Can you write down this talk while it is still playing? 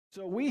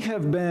So we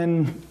have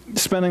been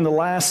spending the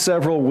last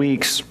several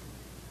weeks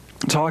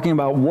talking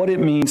about what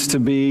it means to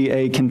be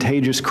a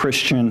contagious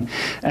Christian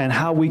and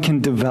how we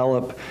can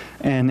develop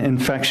an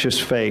infectious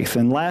faith.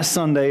 And last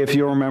Sunday, if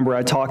you remember,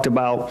 I talked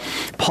about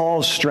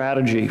Paul's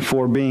strategy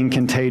for being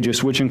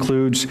contagious, which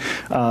includes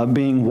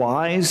being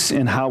wise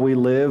in how we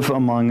live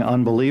among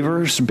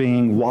unbelievers,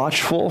 being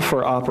watchful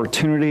for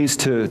opportunities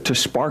to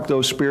spark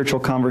those spiritual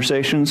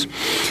conversations,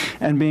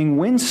 and being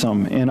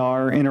winsome in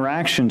our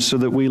interactions so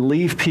that we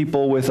leave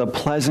people with a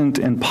pleasant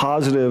and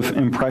positive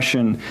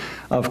impression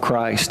of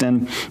Christ.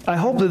 And I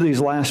hope that these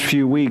last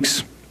few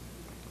weeks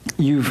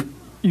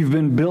you've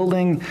been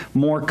building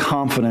more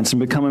confidence and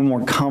becoming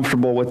more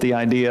comfortable with the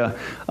idea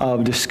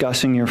of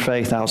discussing your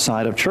faith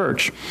outside of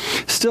church.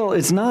 Still,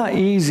 it's not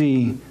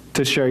easy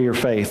to share your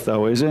faith,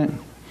 though, is it?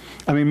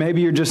 I mean,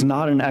 maybe you're just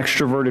not an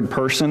extroverted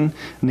person.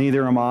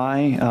 Neither am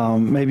I.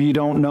 Maybe you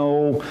don't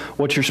know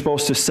what you're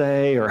supposed to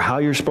say or how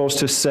you're supposed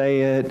to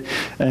say it.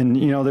 And,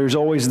 there's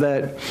always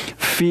that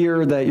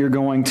fear that you're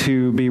going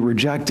to be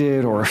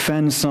rejected or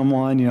offend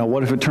someone.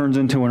 What if it turns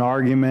into an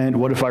argument?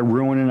 What if I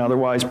ruin an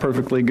otherwise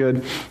perfectly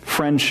good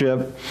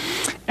friendship?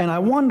 And I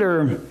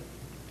wonder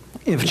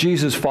if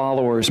Jesus'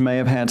 followers may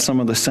have had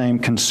some of the same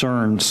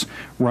concerns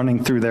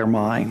running through their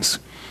minds.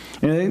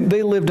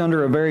 They lived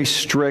under a very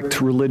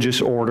strict religious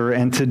order,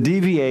 and to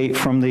deviate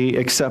from the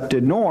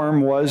accepted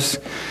norm was,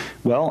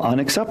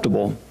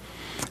 unacceptable.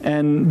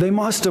 And they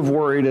must have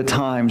worried at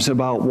times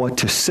about what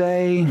to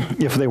say,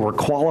 if they were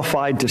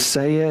qualified to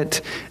say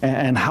it,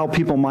 and how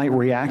people might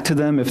react to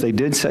them if they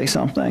did say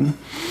something.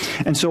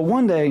 And so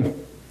one day,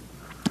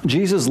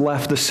 Jesus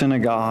left the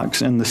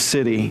synagogues in the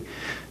city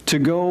to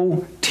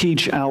go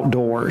teach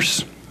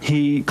outdoors.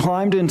 He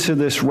climbed into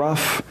this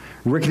rough,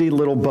 rickety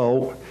little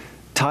boat,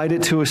 tied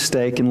it to a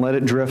stake, and let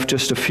it drift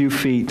just a few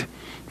feet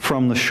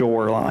from the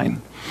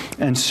shoreline.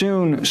 And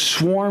soon,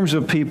 swarms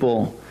of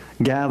people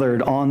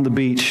gathered on the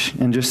beach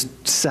and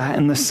just sat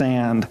in the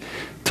sand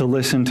to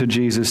listen to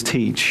Jesus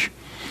teach.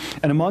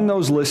 And among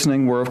those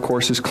listening were, of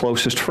course, his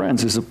closest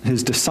friends,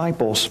 his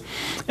disciples.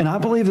 And I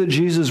believe that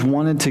Jesus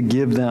wanted to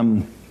give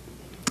them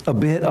a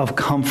bit of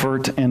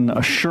comfort and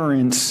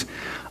assurance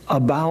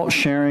about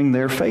sharing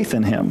their faith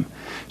in him.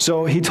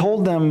 So he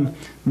told them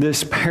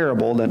this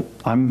parable that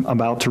I'm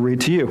about to read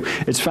to you.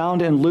 It's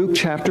found in Luke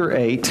chapter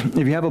 8.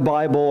 If you have a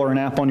Bible or an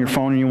app on your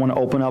phone and you want to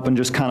open up and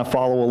just kind of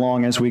follow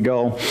along as we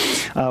go,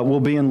 we'll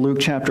be in Luke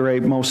chapter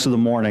 8 most of the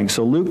morning.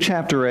 So Luke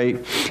chapter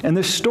 8, and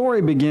this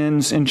story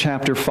begins in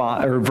chapter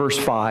 5 or verse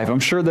 5. I'm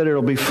sure that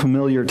it'll be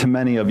familiar to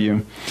many of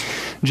you.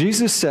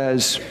 Jesus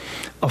says,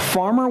 "A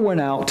farmer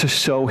went out to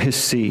sow his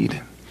seed.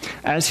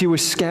 As he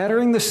was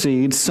scattering the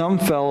seed, some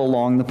fell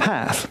along the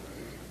path.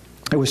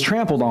 It was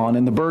trampled on,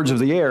 and the birds of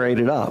the air ate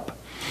it up.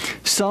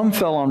 Some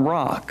fell on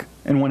rock,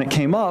 and when it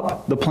came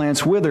up, the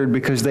plants withered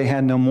because they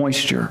had no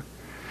moisture.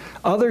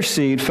 Other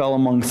seed fell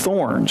among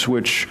thorns,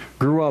 which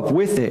grew up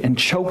with it and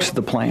choked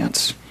the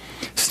plants.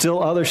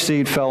 Still other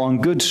seed fell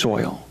on good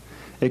soil.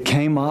 It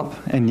came up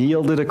and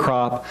yielded a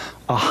crop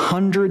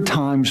 100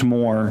 times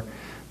more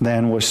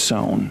than was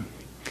sown."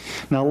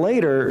 Now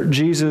later,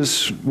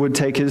 Jesus would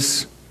take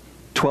his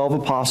 12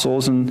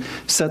 apostles and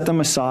set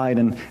them aside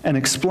and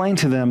explain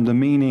to them the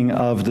meaning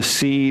of the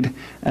seed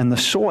and the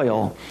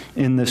soil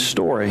in this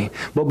story.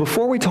 But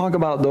before we talk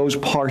about those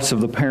parts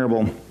of the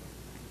parable,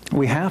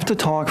 we have to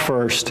talk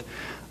first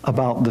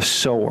about the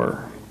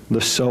sower.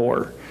 The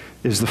sower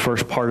is the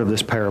first part of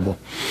this parable.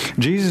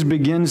 Jesus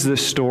begins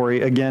this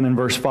story again in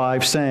verse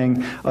 5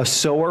 saying, "A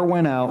sower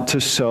went out to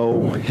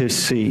sow his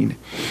seed."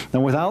 Now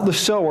without the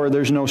sower,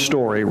 there's no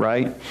story,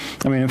 right?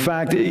 I mean, in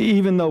fact,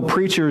 even though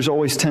preachers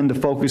always tend to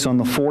focus on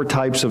the 4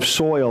 types of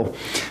soil,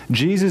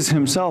 Jesus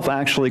himself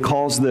actually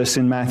calls this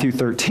in Matthew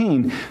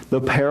 13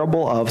 the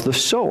parable of the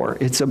sower.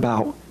 It's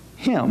about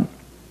him.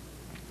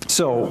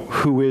 So,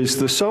 who is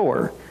the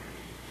sower?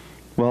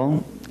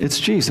 Well, it's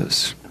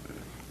Jesus.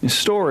 The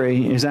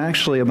story is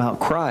actually about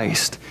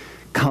Christ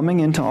coming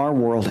into our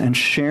world and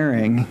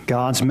sharing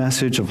God's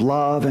message of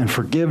love and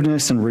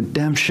forgiveness and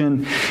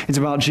redemption. It's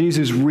about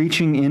Jesus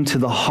reaching into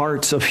the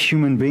hearts of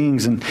human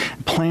beings and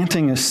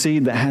planting a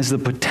seed that has the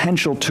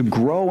potential to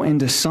grow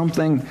into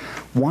something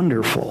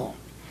wonderful.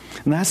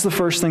 And that's the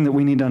first thing that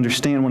we need to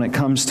understand when it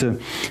comes to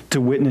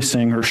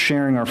witnessing or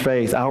sharing our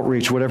faith,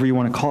 outreach, whatever you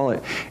want to call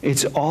it.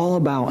 It's all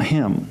about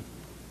him.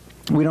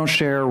 We don't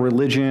share a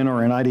religion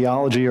or an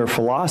ideology or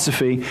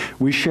philosophy.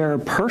 We share a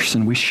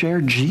person. We share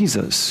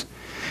Jesus.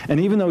 And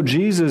even though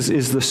Jesus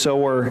is the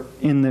sower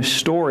in this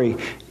story,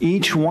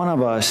 each one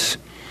of us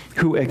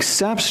who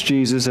accepts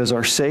Jesus as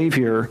our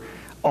Savior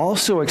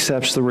also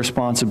accepts the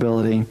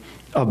responsibility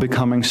of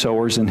becoming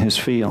sowers in his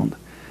field.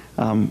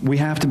 We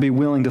have to be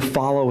willing to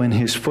follow in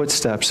his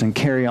footsteps and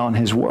carry on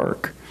his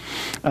work.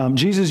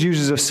 Jesus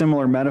uses a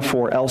similar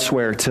metaphor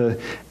elsewhere to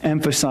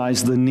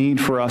emphasize the need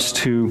for us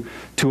to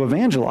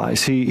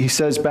evangelize. He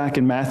says back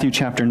in Matthew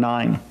chapter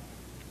 9,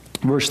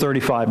 verse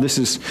 35, this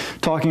is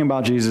talking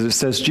about Jesus. It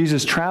says,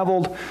 "Jesus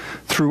traveled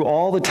through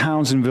all the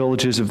towns and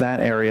villages of that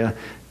area,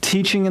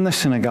 teaching in the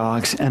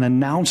synagogues and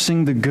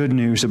announcing the good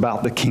news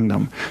about the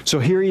kingdom. So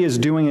here he is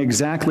doing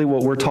exactly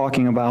what we're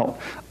talking about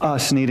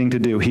us needing to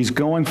do. He's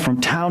going from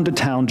town to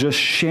town, just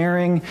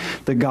sharing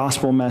the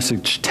gospel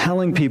message,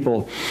 telling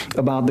people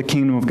about the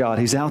kingdom of God.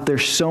 He's out there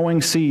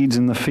sowing seeds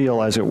in the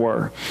field, as it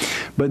were.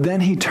 But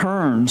then he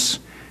turns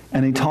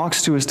and he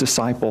talks to his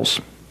disciples,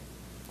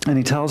 and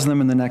he tells them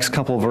in the next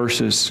couple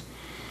verses,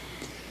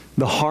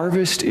 the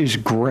harvest is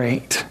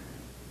great,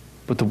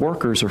 but the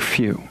workers are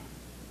few.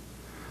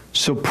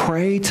 So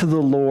pray to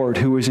the Lord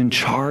who is in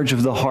charge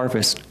of the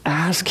harvest.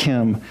 Ask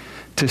him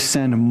to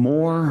send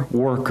more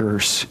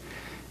workers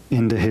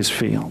into his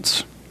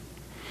fields.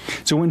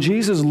 So when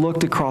Jesus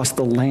looked across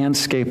the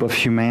landscape of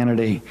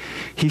humanity,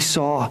 he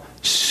saw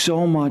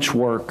so much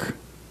work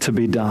to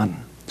be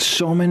done,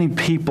 so many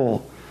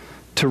people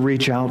to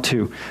reach out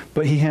to,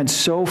 but he had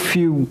so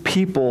few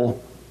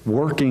people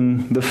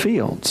working the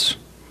fields.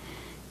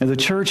 And the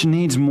church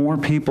needs more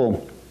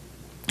people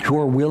who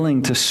are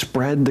willing to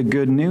spread the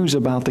good news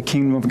about the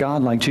kingdom of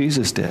God like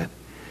Jesus did.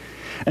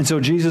 And so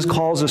Jesus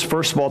calls us,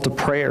 first of all, to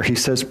prayer. He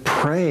says,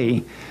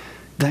 pray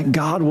that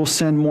God will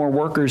send more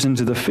workers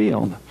into the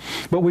field.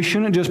 But we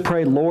shouldn't just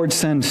pray, Lord,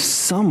 send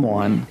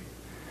someone.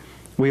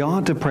 We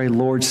ought to pray,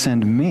 Lord,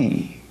 send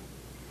me.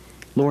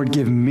 Lord,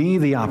 give me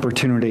the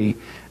opportunity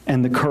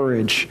and the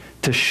courage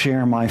to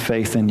share my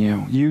faith in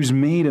you. Use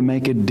me to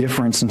make a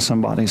difference in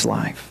somebody's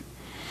life.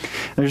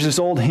 There's this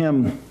old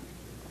hymn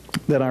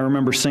that I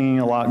remember singing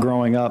a lot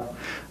growing up,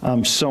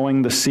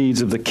 sowing the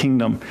seeds of the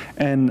kingdom.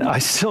 And I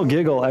still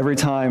giggle every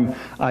time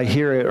I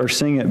hear it or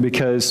sing it,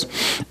 because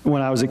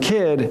when I was a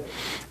kid,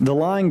 the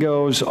line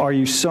goes, are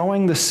you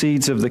sowing the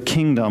seeds of the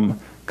kingdom,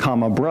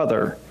 comma,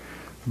 brother?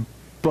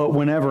 But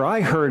whenever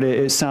I heard it,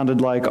 it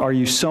sounded like, are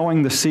you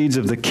sowing the seeds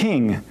of the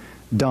king,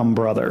 dumb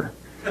brother?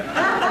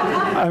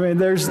 I mean,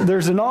 there's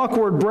an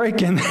awkward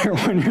break in there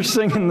when you're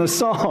singing the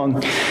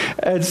song.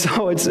 And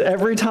so it's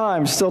every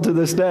time, still to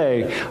this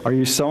day, are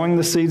you sowing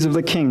the seeds of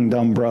the king,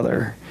 dumb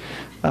brother?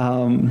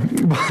 But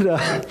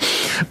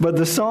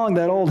the song,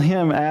 that old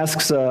hymn,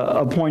 asks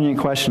a poignant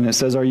question. It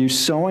says, are you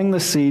sowing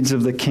the seeds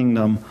of the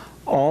kingdom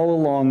all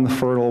along the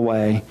fertile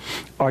way?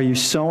 Are you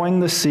sowing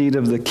the seed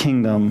of the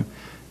kingdom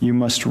you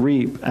must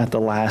reap at the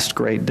last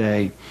great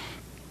day?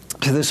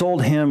 So this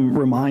old hymn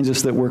reminds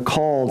us that we're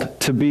called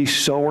to be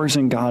sowers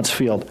in God's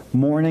field,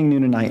 morning,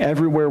 noon, and night.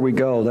 Everywhere we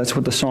go, that's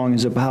what the song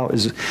is about,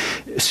 is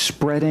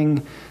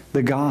spreading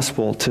the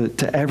gospel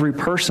to every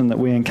person that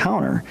we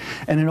encounter.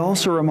 And it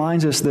also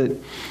reminds us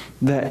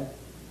that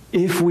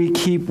if we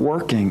keep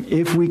working,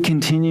 if we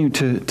continue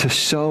to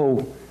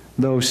sow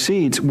those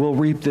seeds, we'll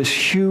reap this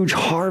huge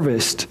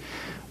harvest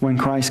when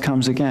Christ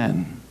comes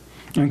again.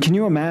 And can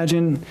you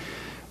imagine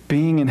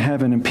being in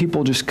heaven and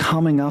people just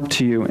coming up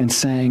to you and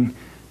saying,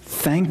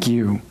 thank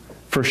you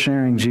for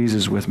sharing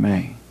Jesus with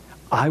me.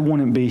 I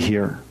wouldn't be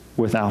here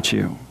without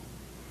you.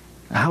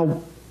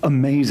 How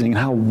amazing,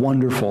 how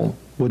wonderful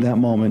would that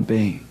moment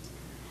be?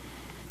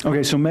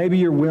 Okay, so maybe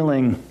you're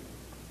willing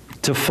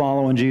to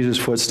follow in Jesus'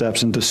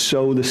 footsteps and to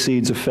sow the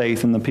seeds of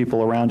faith in the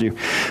people around you,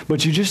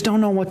 but you just don't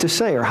know what to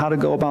say or how to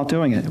go about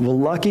doing it. Well,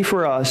 lucky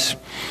for us,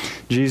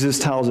 Jesus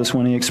tells us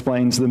when he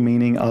explains the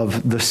meaning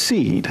of the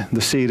seed.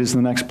 The seed is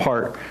the next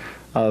part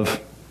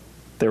of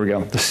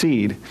the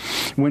seed.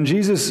 When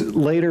Jesus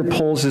later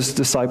pulls his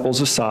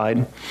disciples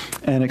aside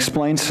and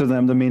explains to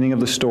them the meaning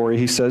of the story,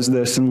 he says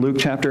this in Luke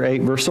chapter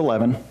 8, verse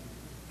 11.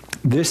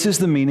 This is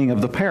the meaning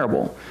of the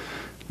parable.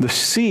 The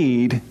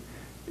seed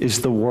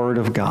is the word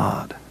of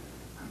God.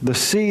 The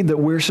seed that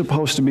we're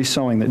supposed to be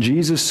sowing, that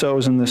Jesus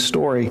sows in this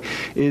story,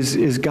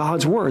 is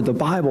God's word, the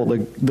Bible,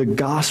 the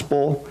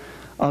gospel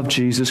of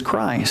Jesus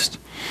Christ.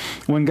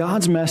 When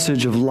God's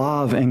message of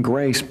love and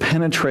grace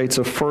penetrates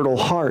a fertile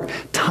heart,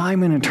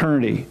 time and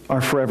eternity are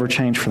forever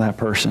changed for that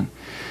person.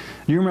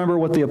 You remember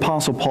what the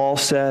Apostle Paul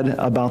said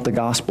about the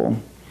gospel?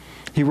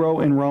 He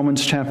wrote in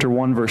Romans chapter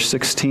 1, verse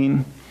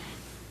 16.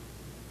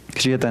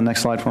 Could you hit that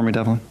next slide for me,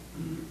 Devlin?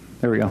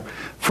 There we go.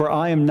 For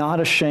I am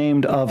not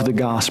ashamed of the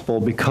gospel,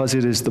 because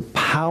it is the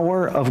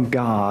power of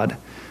God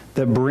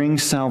that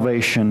brings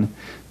salvation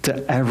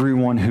to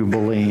everyone who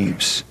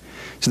believes.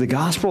 So the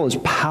gospel is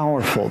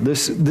powerful.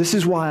 This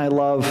is why I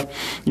love,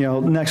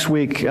 next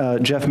week,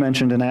 Jeff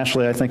mentioned, and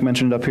Ashley, I think,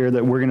 mentioned up here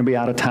that we're going to be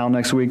out of town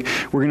next week.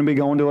 We're going to be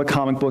going to a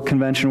comic book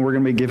convention. We're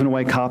going to be giving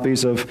away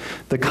copies of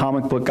the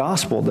comic book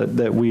gospel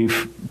that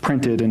we've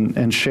printed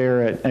and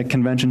share at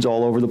conventions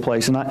all over the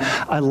place. And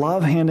I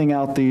love handing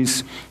out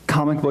these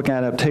comic book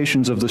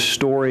adaptations of the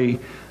story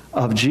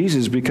of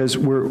Jesus, because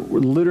we're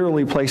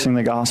literally placing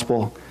the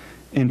gospel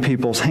in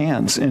people's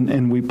hands,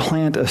 and we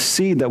plant a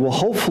seed that will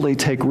hopefully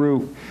take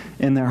root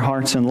in their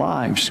hearts and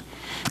lives.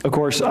 Of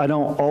course, I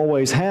don't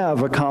always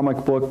have a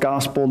comic book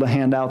gospel to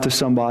hand out to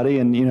somebody,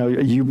 and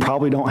you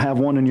probably don't have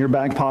one in your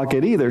back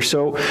pocket either.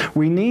 So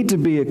we need to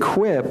be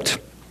equipped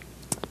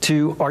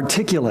to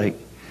articulate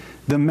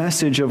the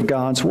message of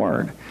God's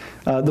word.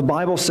 The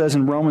Bible says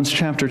in Romans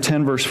chapter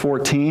 10, verse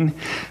 14,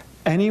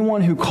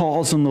 anyone who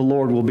calls on the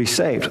Lord will be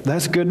saved.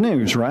 That's good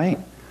news, right?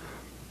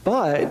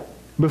 But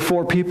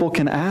before people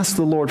can ask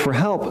the Lord for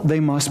help, they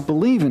must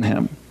believe in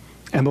him.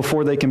 And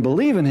before they can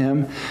believe in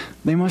him,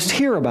 they must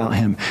hear about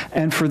him.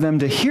 And for them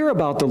to hear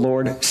about the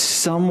Lord,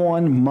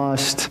 someone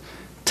must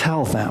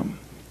tell them.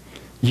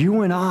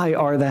 You and I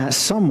are that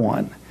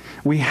someone.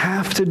 We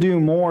have to do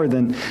more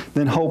than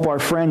hope our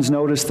friends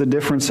notice the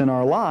difference in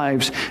our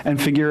lives and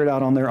figure it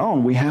out on their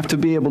own. We have to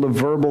be able to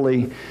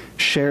verbally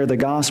share the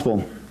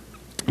gospel.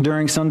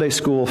 During Sunday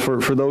school,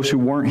 for those who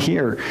weren't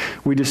here,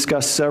 we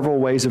discussed several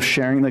ways of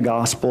sharing the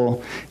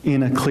gospel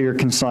in a clear,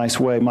 concise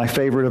way. My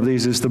favorite of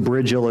these is the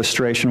bridge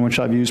illustration, which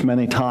I've used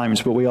many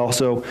times, but we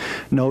also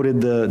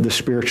noted the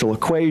spiritual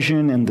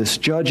equation and this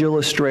judge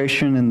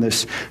illustration and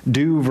this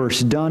do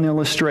versus done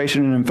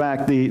illustration. And in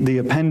fact, the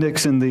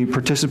appendix in the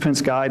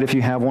participant's guide, if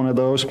you have one of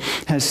those,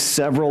 has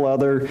several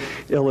other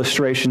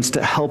illustrations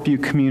to help you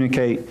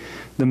communicate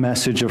the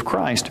message of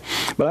Christ.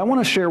 But I want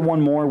to share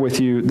one more with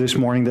you this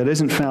morning that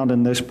isn't found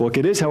in this book.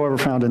 It is, however,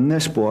 found in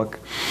this book.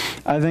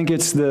 I think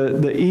it's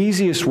the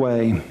easiest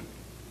way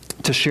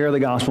to share the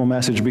gospel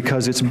message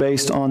because it's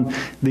based on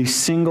the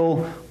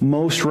single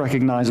most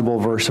recognizable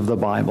verse of the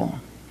Bible,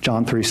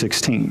 John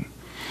 3:16.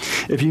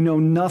 If you know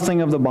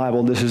nothing of the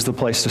Bible, this is the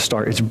place to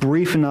start. It's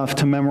brief enough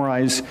to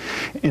memorize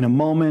in a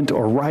moment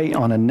or write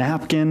on a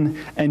napkin,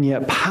 and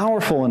yet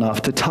powerful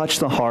enough to touch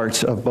the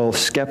hearts of both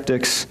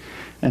skeptics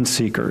and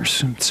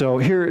seekers. So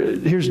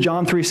here's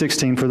John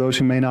 3:16 for those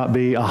who may not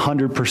be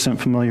 100%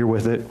 familiar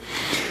with it. It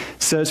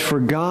says, "For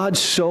God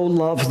so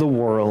loved the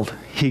world,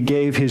 he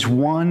gave his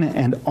one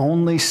and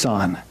only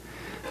Son,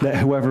 that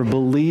whoever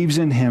believes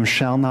in him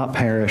shall not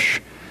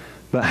perish,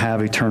 but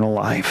have eternal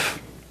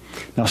life."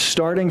 Now,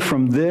 starting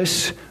from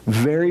this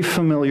very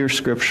familiar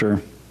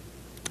scripture,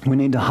 we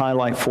need to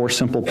highlight 4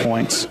 simple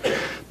points.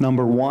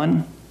 Number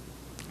 1,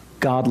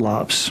 God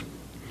loves.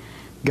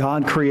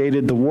 God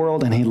created the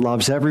world, and he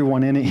loves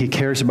everyone in it. He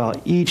cares about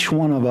each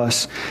one of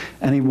us,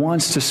 and he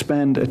wants to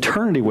spend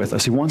eternity with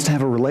us. He wants to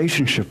have a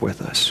relationship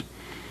with us.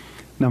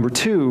 Number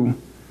 2,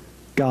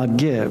 God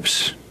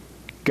gives.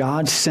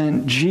 God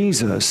sent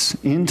Jesus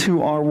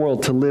into our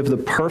world to live the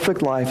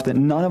perfect life that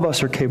none of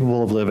us are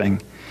capable of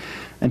living,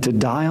 and to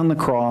die on the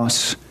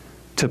cross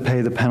to pay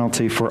the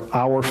penalty for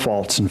our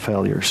faults and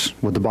failures,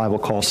 what the Bible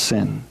calls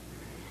sin.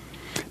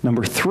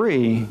 Number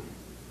 3,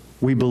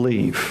 we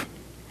believe.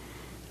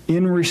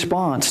 In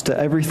response to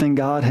everything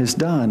God has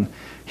done,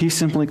 he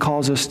simply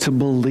calls us to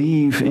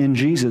believe in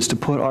Jesus, to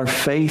put our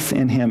faith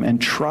in him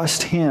and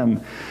trust him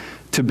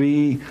to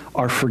be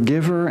our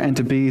forgiver and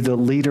to be the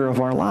leader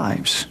of our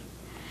lives.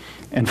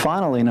 And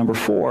finally, number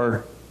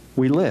 4,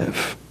 we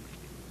live.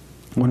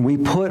 When we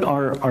put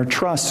our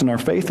trust and our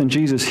faith in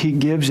Jesus, he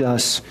gives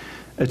us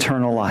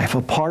eternal life.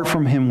 Apart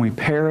from him, we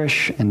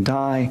perish and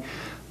die,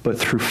 but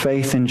through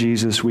faith in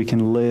Jesus, we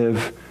can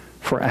live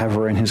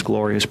forever in his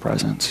glorious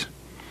presence.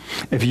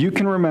 If you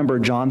can remember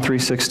John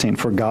 3:16,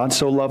 "For God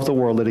so loved the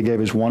world that he gave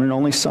his one and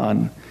only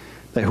Son,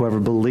 that whoever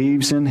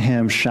believes in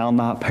him shall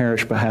not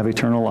perish but have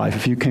eternal life."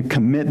 If you can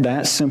commit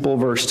that simple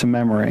verse to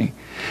memory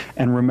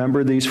and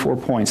remember these 4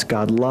 points,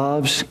 God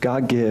loves,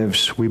 God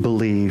gives, we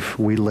believe,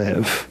 we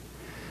live,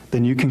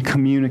 then you can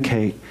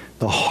communicate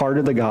the heart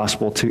of the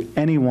gospel to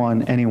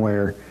anyone,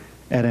 anywhere,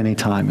 at any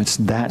time. It's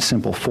that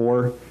simple.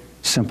 4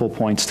 simple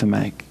points to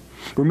make.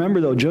 Remember,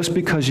 though, just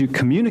because you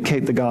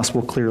communicate the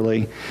gospel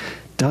clearly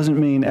doesn't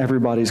mean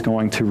everybody's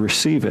going to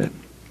receive it.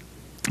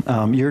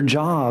 Your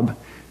job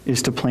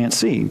is to plant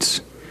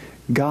seeds.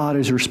 God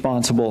is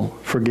responsible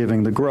for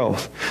giving the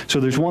growth. So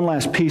there's one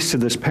last piece to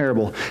this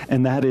parable,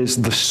 and that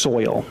is the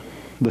soil.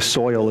 The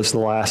soil is the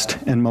last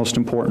and most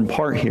important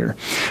part here.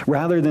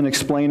 Rather than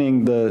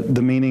explaining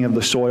the meaning of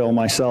the soil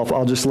myself,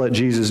 I'll just let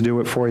Jesus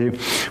do it for you.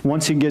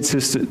 Once he gets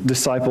his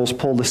disciples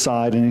pulled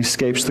aside and he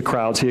escapes the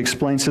crowds, he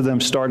explains to them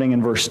starting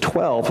in verse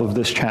 12 of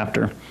this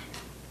chapter.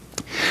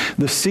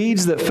 "The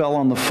seeds that fell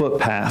on the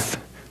footpath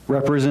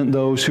represent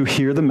those who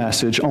hear the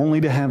message only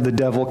to have the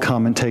devil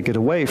come and take it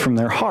away from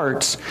their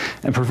hearts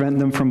and prevent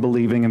them from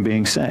believing and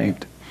being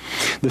saved.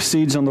 The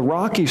seeds on the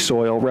rocky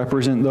soil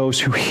represent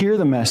those who hear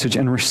the message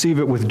and receive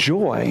it with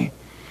joy,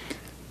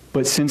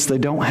 but since they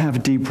don't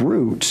have deep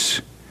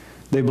roots,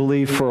 they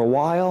believe for a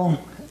while,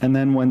 and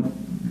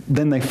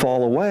then they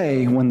fall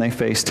away when they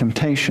face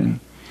temptation.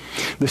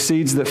 The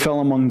seeds that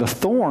fell among the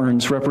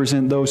thorns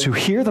represent those who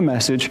hear the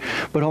message,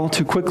 but all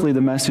too quickly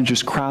the message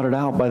is crowded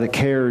out by the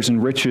cares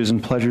and riches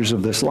and pleasures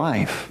of this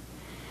life.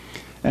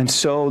 And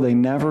so they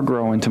never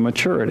grow into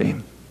maturity.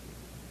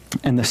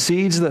 And the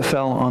seeds that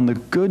fell on the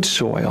good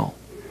soil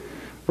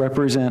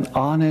represent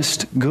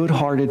honest,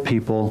 good-hearted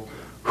people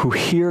who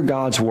hear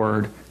God's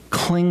word,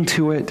 cling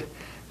to it,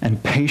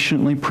 and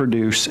patiently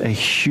produce a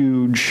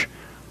huge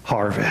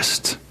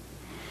harvest."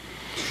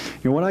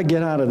 You know, what I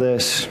get out of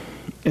this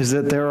is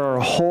that there are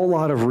a whole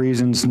lot of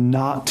reasons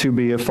not to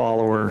be a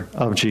follower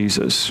of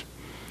Jesus.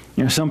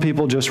 You know, some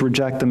people just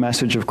reject the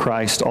message of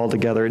Christ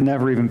altogether. It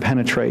never even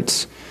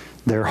penetrates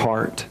their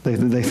heart.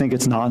 They think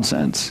it's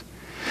nonsense.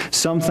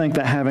 Some think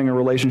that having a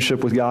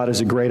relationship with God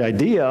is a great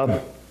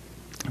idea,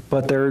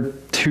 but they're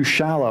too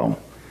shallow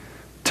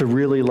to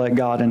really let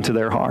God into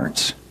their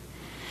hearts.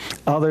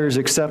 Others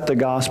accept the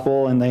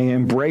gospel and they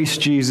embrace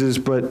Jesus,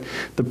 but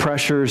the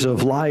pressures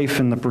of life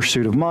and the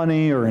pursuit of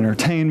money or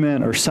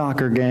entertainment or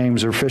soccer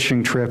games or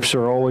fishing trips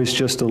are always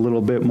just a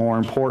little bit more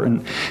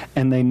important,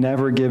 and they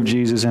never give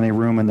Jesus any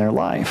room in their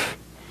life.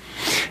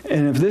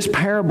 And if this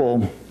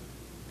parable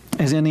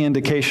is any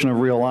indication of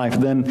real life,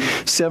 then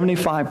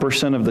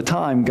 75% of the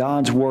time,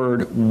 God's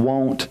word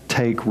won't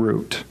take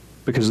root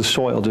because the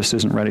soil just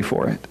isn't ready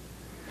for it.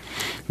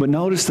 But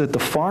notice that the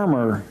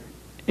farmer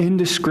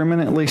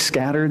indiscriminately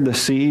scattered the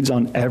seeds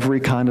on every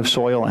kind of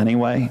soil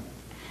anyway.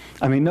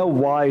 I mean, no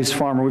wise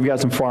farmer, we've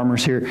got some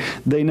farmers here,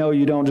 they know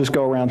you don't just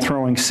go around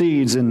throwing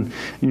seeds in,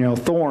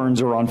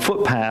 thorns or on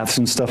footpaths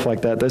and stuff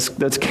like that.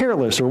 That's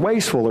careless or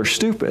wasteful or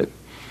stupid.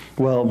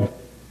 Well,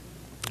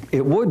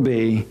 it would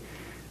be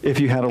if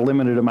you had a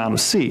limited amount of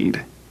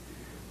seed,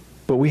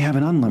 but we have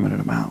an unlimited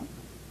amount.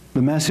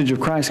 The message of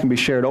Christ can be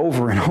shared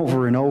over and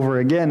over and over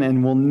again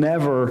and will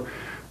never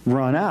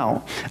run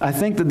out. I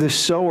think that this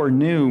sower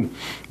knew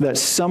that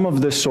some of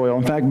this soil,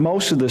 in fact,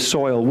 most of this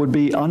soil would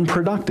be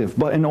unproductive,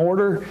 but in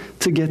order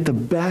to get the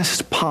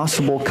best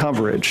possible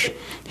coverage,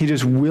 he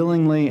just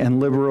willingly and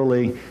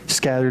liberally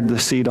scattered the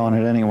seed on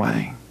it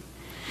anyway.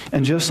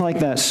 And just like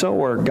that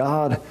sower,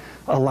 God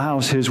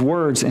allows his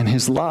words and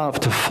his love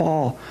to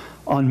fall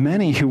on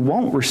many who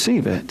won't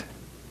receive it.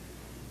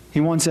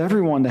 He wants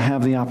everyone to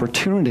have the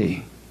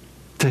opportunity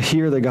to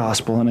hear the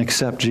gospel and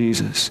accept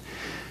Jesus.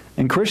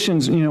 And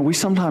Christians, we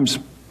sometimes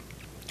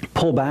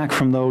pull back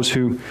from those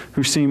who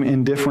seem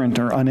indifferent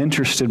or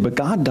uninterested, but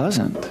God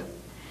doesn't.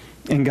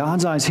 In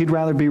God's eyes, he'd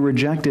rather be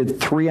rejected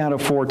 3 out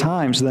of 4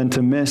 times than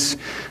to miss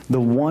the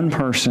one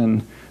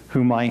person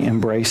who might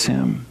embrace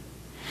him.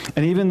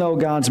 And even though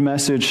God's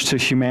message to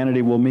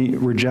humanity will meet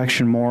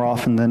rejection more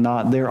often than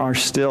not, there are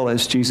still,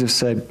 as Jesus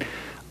said,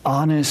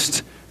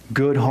 honest,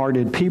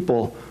 good-hearted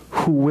people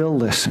who will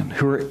listen,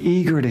 who are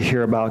eager to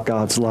hear about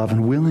God's love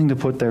and willing to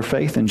put their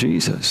faith in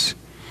Jesus.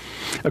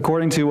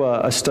 According to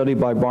a study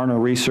by Barna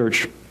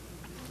Research,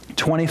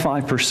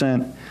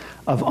 25%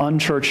 of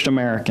unchurched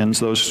Americans,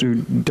 those who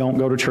don't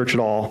go to church at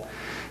all,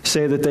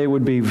 say that they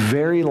would be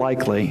very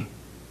likely,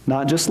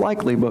 not just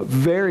likely, but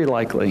very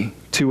likely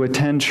to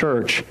attend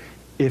church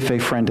if a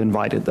friend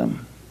invited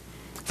them.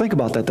 Think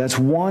about that. That's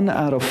 1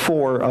 out of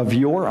 4 of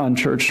your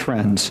unchurched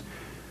friends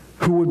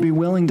who would be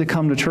willing to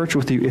come to church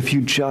with you if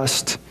you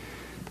just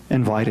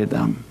invited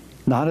them.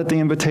 Not at the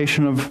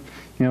invitation of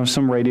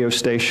some radio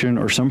station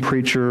or some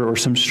preacher or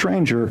some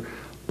stranger,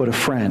 but a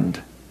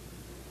friend.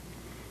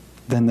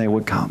 Then they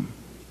would come.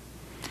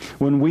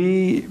 When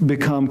we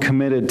become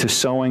committed to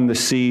sowing the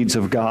seeds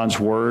of God's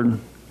word,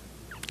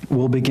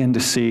 we'll begin to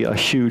see a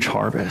huge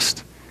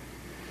harvest.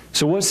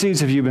 So what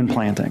seeds have you been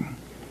planting?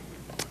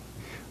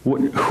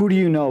 Who do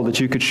you know that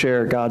you could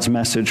share God's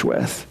message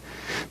with?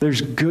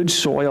 There's good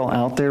soil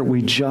out there.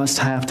 We just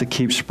have to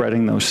keep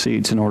spreading those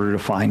seeds in order to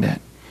find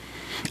it.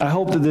 I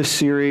hope that this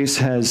series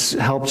has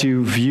helped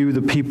you view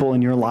the people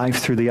in your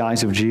life through the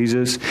eyes of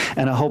Jesus.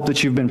 And I hope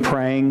that you've been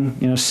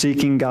praying,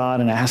 seeking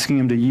God and asking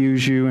him to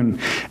use you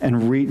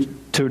and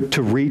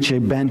reach a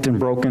bent and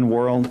broken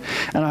world.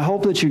 And I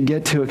hope that you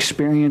get to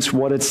experience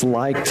what it's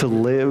like to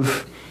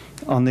live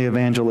on the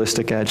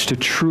evangelistic edge, to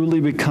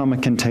truly become a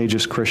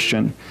contagious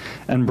Christian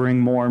and bring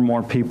more and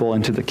more people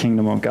into the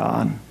kingdom of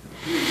God.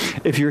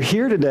 If you're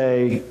here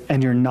today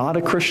and you're not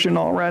a Christian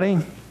already,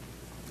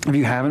 if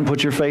you haven't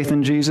put your faith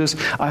in Jesus,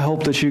 I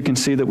hope that you can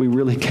see that we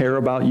really care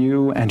about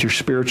you and your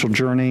spiritual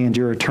journey and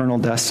your eternal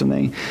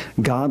destiny.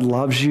 God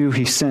loves you.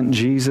 He sent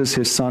Jesus,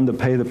 his son, to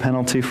pay the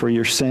penalty for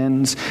your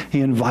sins. He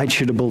invites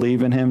you to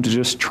believe in him, to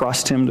just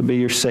trust him to be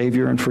your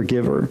Savior and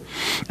forgiver.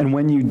 And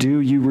when you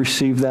do, you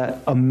receive that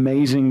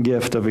amazing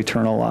gift of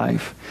eternal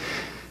life.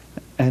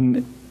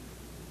 And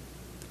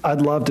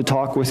I'd love to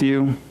talk with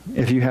you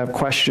if you have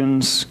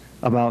questions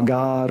about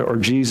God or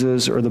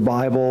Jesus or the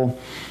Bible.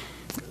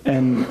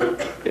 And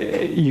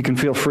you can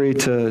feel free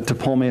to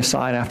pull me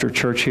aside after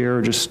church here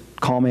or just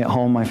call me at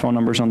home. My phone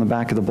number's on the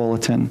back of the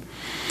bulletin.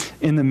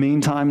 In the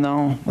meantime,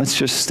 though, let's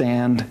just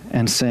stand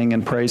and sing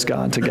and praise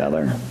God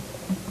together.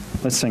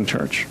 Let's sing,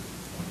 church.